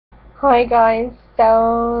Hi guys,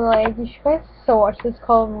 so you should guys still watch this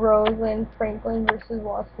called Rosalind Franklin versus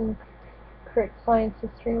Watson Crit Science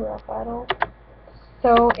History Rap Battle.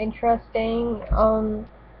 So interesting.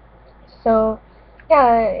 So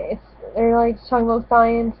yeah, they're like talking about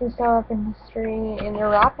science and stuff and history, and they're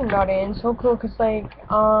rapping about it, and it's so cool because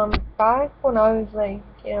back when I was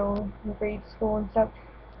in grade school and stuff,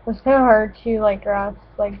 it was kind of hard to grasp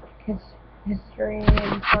his history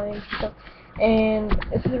and science and stuff. And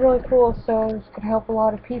this is really cool, so this could help a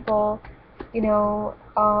lot of people, because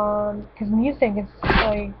music is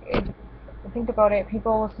think about it,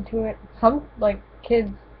 people listen to it. Some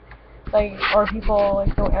kids or people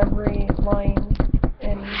know every line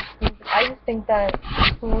in music. I just think that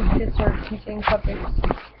schools should start teaching subjects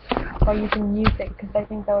by using music, because I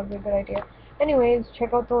think that would be a good idea. Anyways,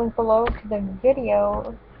 check out the link below to the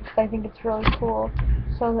video, because I think it's really cool.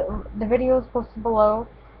 So the video is posted below,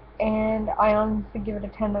 and I honestly give it a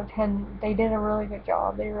 10 out of 10. They did a really good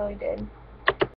job. They really did.